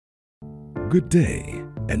Good day,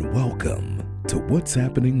 and welcome to What's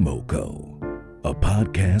Happening MoCo, a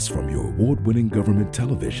podcast from your award-winning government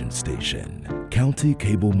television station, County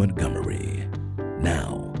Cable Montgomery.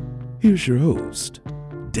 Now, here's your host,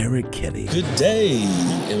 Derek Kenny. Good day,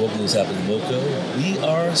 and welcome to What's Happening MoCo. We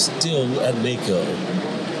are still at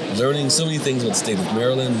MACo, learning so many things about the state of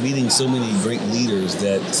Maryland, meeting so many great leaders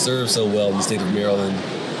that serve so well in the state of Maryland.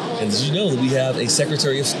 And did you know that we have a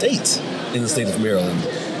Secretary of State in the state of Maryland?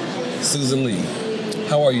 Susan Lee,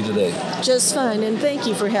 how are you today? Just fine, and thank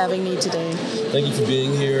you for having me today. Thank you for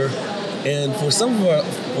being here. And for some of our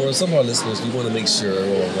listeners, we want to make sure,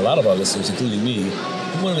 or a lot of our listeners, including me,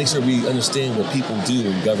 we want to make sure we understand what people do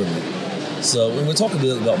in government. So, and we'll talk a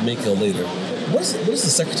bit about MACo later. What does the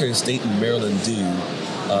Secretary of State in Maryland do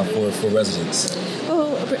for residents?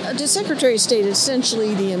 Well, the Secretary of State is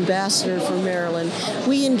essentially the ambassador for Maryland.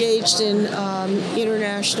 We engaged in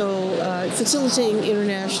facilitating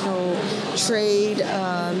international trade,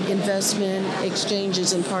 investment,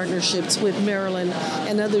 exchanges, and partnerships with Maryland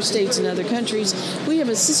and other states and other countries. We have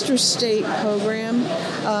a sister state program.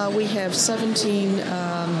 We have 17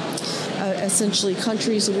 essentially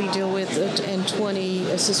countries that we deal with and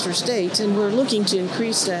 20 sister states, and we're looking to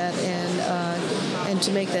increase that and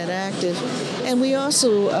to make that active. And we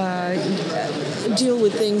also deal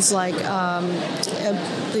with things like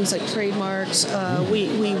trademarks.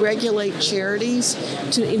 We regulate charities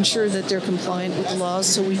to ensure that they're compliant with the laws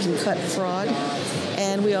so we can cut fraud.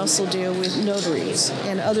 And we also deal with notaries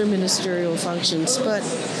and other ministerial functions. But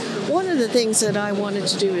one of the things that I wanted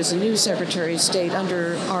to do as a new Secretary of State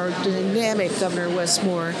under our dynamic Governor Wes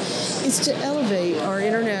Moore is to elevate our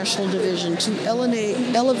international division, to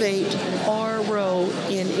elevate our role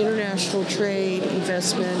in international trade,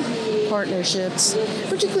 investment, partnerships,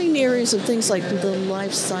 particularly in the areas of things like the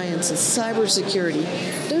life sciences, cybersecurity,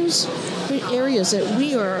 those areas that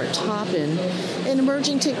we are top in, and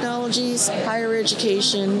emerging technologies, higher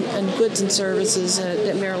education, and goods and services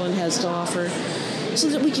that Maryland has to offer, so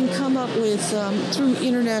that we can come up with, through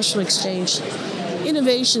international exchange,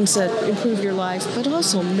 innovations that improve your life, but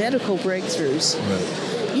also medical breakthroughs.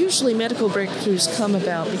 Right. Usually medical breakthroughs come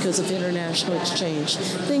about because of international exchange,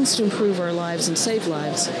 things to improve our lives and save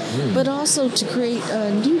lives, but also to create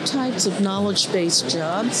new types of knowledge-based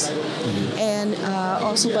jobs, and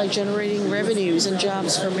also by generating revenues and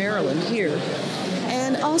jobs for Maryland here,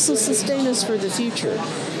 and also sustain us for the future.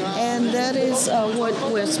 And that is what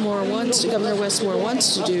Governor Wes Moore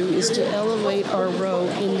wants to do, is to elevate our role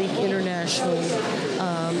in the international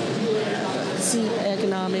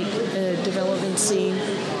economic development scene,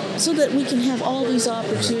 so that we can have all these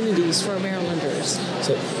opportunities for Marylanders.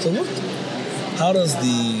 How does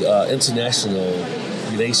the international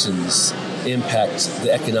relations impact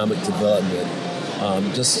the economic development?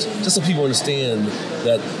 Just so people understand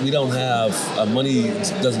that we don't have money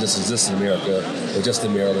doesn't just exist in America, or just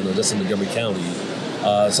in Maryland, or just in Montgomery County.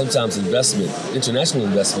 Sometimes international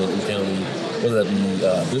investment in the county, whether that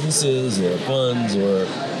be businesses or funds or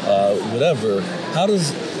whatever. How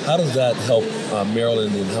does that help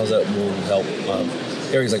Maryland, and how does that will help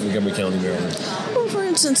areas like Montgomery County, Maryland? Well, for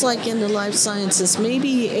instance, like in the life sciences,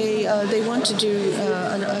 maybe they want to do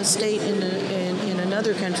a state in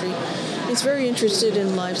another country is very interested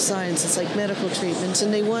in life sciences, like medical treatments,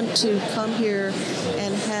 and they want to come here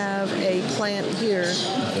and have a plant here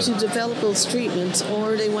to develop those treatments,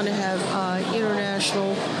 or they want to have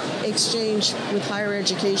international exchange with higher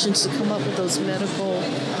educations to come up with those medical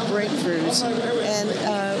breakthroughs. And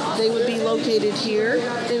they would be located here.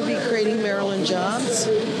 They would be creating Maryland jobs,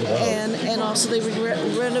 and also they would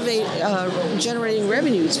renovate, generating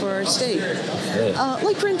revenues for our state.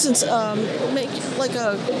 Like for instance, make like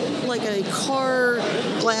a car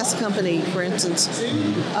glass company, for instance,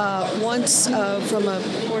 once from a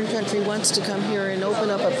foreign country wants to come here and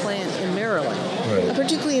open up a plant in Maryland,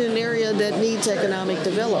 particularly in an area that needs economic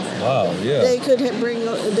development. Wow, yeah. They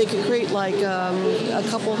could create like a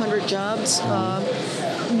couple hundred jobs,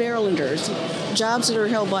 Marylanders, jobs that are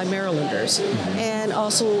held by Marylanders, and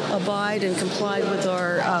also abide and comply with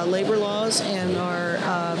our labor laws and our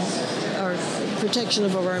protection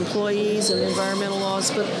of our employees and environmental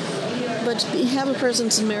laws, but have a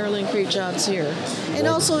presence in Maryland, create jobs here, and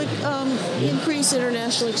also increase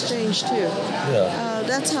international exchange too.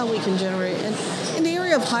 That's how we can generate. And in the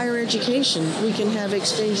area of higher education, we can have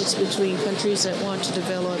exchanges between countries that want to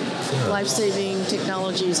develop life-saving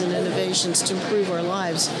technologies and innovations to improve our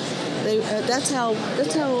lives. That's how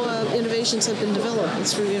innovations have been developed.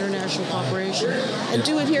 It's through international cooperation, and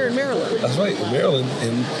do it here in Maryland. That's right, in Maryland,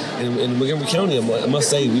 in Montgomery County. I must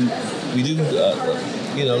say we do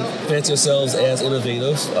fancy ourselves as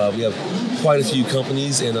innovative. We have quite a few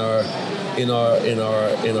companies in our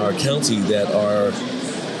county that are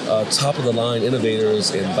top of the line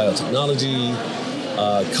innovators in biotechnology,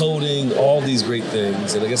 coding, all these great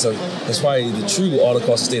things. And I guess that's probably the true all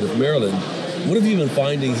across the state of Maryland. What have you been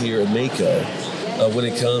finding here at MACo when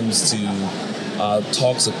it comes to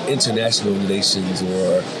talks of international relations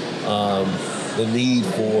or the need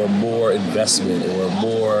for more investment or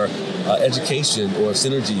more education or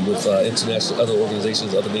synergy with international other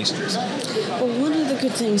organizations, other nations? Well, one of the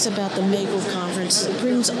good things about the MACo conference is it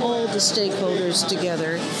brings all the stakeholders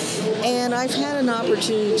together. And I've had an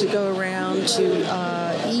opportunity to go around to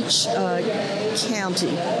each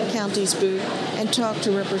county's booth and talk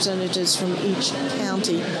to representatives from each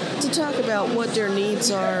county to talk about what their needs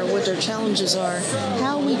are, what their challenges are,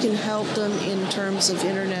 how we can help them in terms of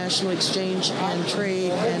international exchange and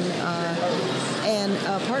trade and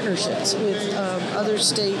partnerships with other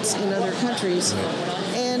states and other countries,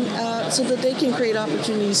 and so that they can create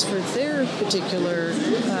opportunities for their particular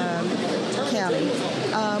county,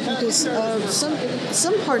 because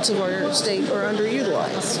some parts of our state are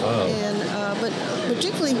underutilized, and but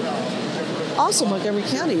particularly also Montgomery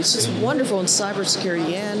County is just wonderful in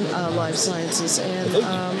cybersecurity and life sciences, and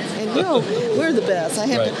you know, we're the best.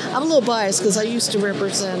 I'm a little biased because I used to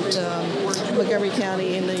represent Montgomery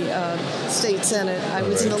County in the state senate. I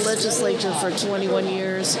was in the legislature for 21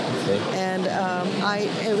 years, and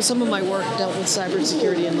some of my work dealt with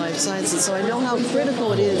cybersecurity and life sciences, so I know how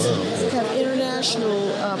critical it is to have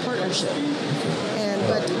international partnership.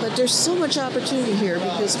 But there's so much opportunity here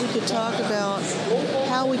because we could talk about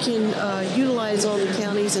how we can utilize all the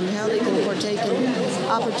counties and how they can partake in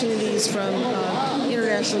opportunities from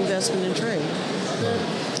international investment and trade.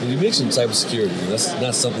 And you mentioned cybersecurity. That's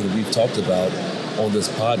not something that we've talked about on this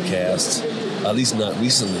podcast, at least not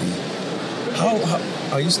recently. How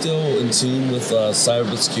are you still in tune with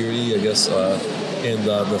cybersecurity, I guess, and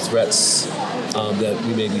the threats that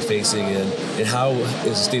we may be facing, and how is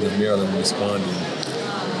the state of Maryland responding?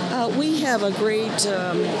 We have a great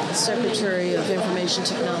Secretary of Information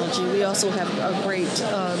Technology. We also have great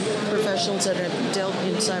professionals that have dealt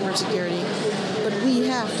in cybersecurity. But we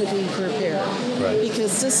have to be prepared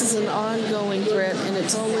because this is an ongoing threat, and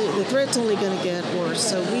the threat's only going to get worse.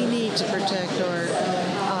 So we need to protect our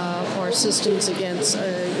systems against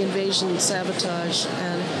invasion, sabotage,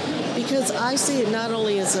 and because I see it not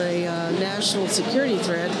only as a national security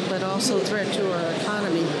threat, but also a threat to our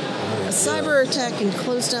economy. A cyber attack can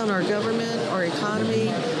close down our government, our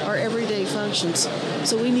economy, our everyday functions.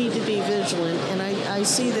 So we need to be vigilant, and I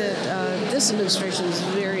see that this administration is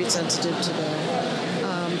very sensitive to that.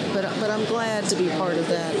 But I'm glad to be part of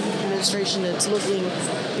that administration that's looking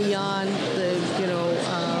beyond the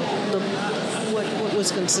what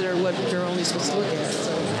was considered what you're only supposed to look at.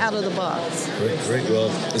 So out of the box. Great. Well,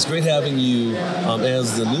 it's great having you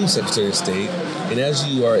as the new Secretary of State. And as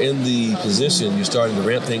you are in the position, you're starting to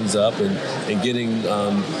ramp things up and getting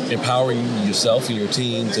empowering yourself and your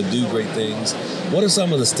team to do great things. What are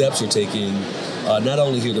some of the steps you're taking, not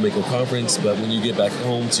only here at the MACo conference, but when you get back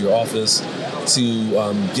home to your office to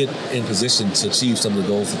get in position to achieve some of the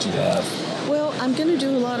goals that you have? Well, I'm going to do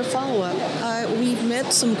a lot of follow-up. We've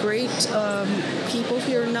met some great people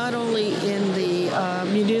here, not only in the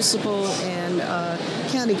municipal and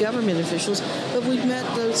county government officials, but we've met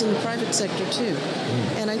those in the private sector too.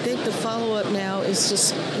 And I think the follow-up now is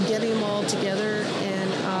just getting them all together,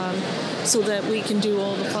 and so that we can do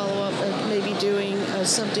all the follow-up, maybe doing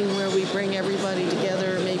something where we bring everybody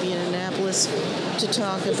together, maybe in Annapolis, to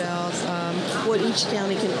talk about what each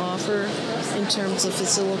county can offer in terms of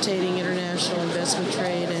facilitating international investment,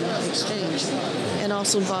 trade, and exchange, and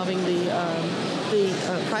also involving the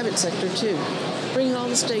private sector too, bringing all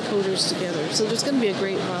the stakeholders together. So there's going to be a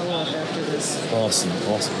great follow-up after this. Awesome.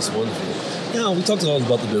 It's wonderful. Now, we talked a lot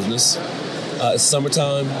about the business. It's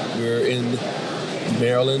summertime. We're in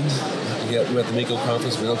Maryland. We're at the MACo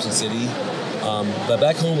conference in Ocean City. But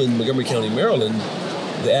back home in Montgomery County, Maryland,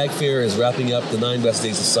 the Ag Fair is wrapping up the 9 best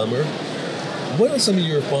days of summer. What are some of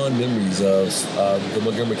your fond memories of the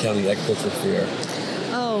Montgomery County Agricultural Fair?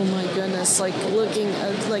 Oh my goodness! Like looking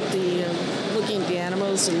at the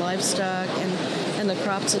animals and livestock and the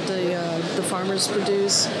crops that the farmers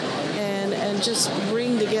produce, and just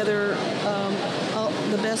bring together all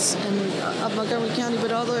the best of Montgomery County,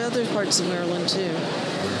 but all the other parts of Maryland too.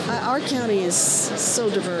 Our county is so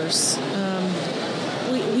diverse.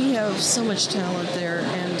 We have so much talent there,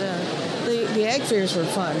 and the ag fairs were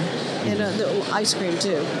fun, and the ice cream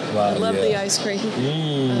too. Wow, I love the ice cream.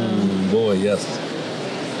 Boy, yes.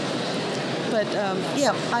 But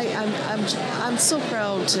I'm so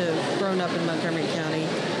proud to have grown up in Montgomery County.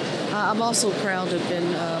 I'm also proud to have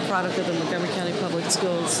been a product of the Montgomery County Public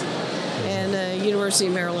Schools and University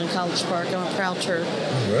of Maryland, College Park. I'm a proud church.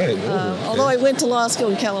 Right. Although I went to law school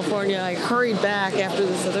in California, I hurried back after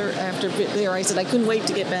there. I said I couldn't wait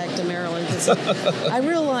to get back to Maryland because I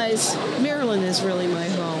realized Maryland is really my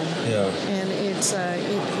home. Yeah. And it's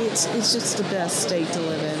just the best state to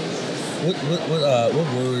live in. What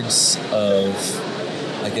words of,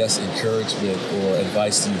 I guess, encouragement or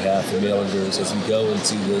advice do you have for Marylanders as we go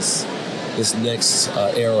into this next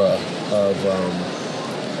era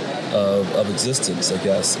of existence, I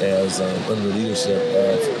guess, as under the leadership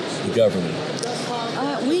of the governor?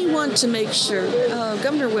 We want to make sure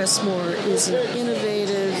Governor Westmore is an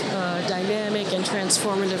innovative, dynamic, and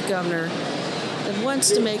transformative governor that wants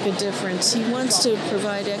to make a difference. He wants to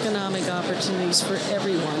provide economic opportunities for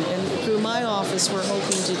everyone. And through my office, we're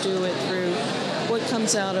hoping to do it through what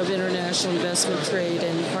comes out of international investment, trade,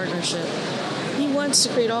 and partnership. He wants to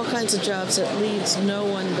create all kinds of jobs that leaves no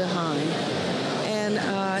one behind.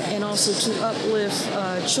 And also to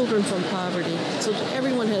uplift children from poverty, so that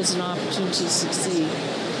everyone has an opportunity to succeed.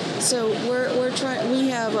 So we're trying. We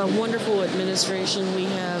have a wonderful administration. We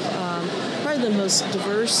have probably the most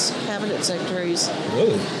diverse cabinet secretaries.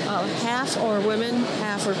 Really? Half are women,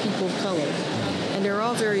 half are people of color, and they're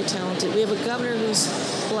all very talented. We have a governor who's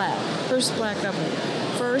black, first black governor,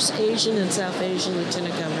 first Asian and South Asian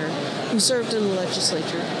lieutenant governor, who served in the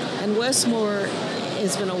legislature, and Westmore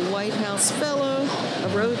has been a White House Fellow, a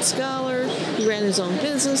Rhodes Scholar. He ran his own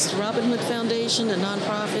business, the Robin Hood Foundation, a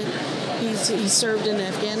nonprofit. He served in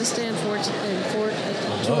Afghanistan, Fort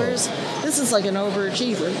Tours. This is like an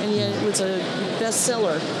overachiever, and he was a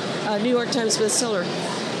bestseller, New York Times bestseller.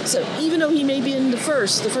 So even though he may be in the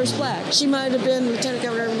first black, she might have been Lieutenant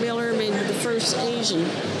Governor Miller, maybe the first Asian,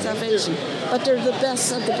 South Asian, but they're the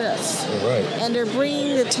best of the best. Right. And they're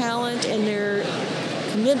bringing the talent and their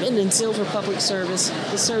commitment and zeal for public service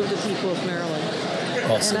to serve the people of Maryland.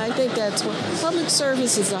 Awesome. And I think that's what public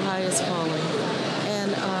service is the highest calling.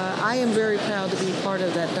 And I am very proud to be part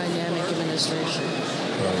of that dynamic administration.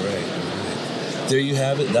 All right. There you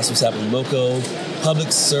have it. That's what's happening in MoCo.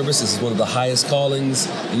 Public service is one of the highest callings,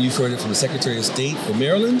 and you've heard it from the Secretary of State for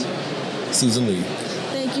Maryland, Susan Lee.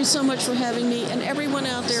 Thank you so much for having me. And everyone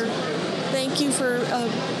out there, thank you for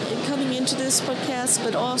coming into this podcast,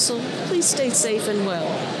 but also please stay safe and well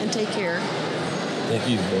and take care. Thank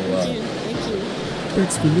you. Thank you.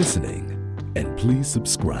 Thanks for listening, and please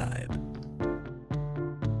subscribe.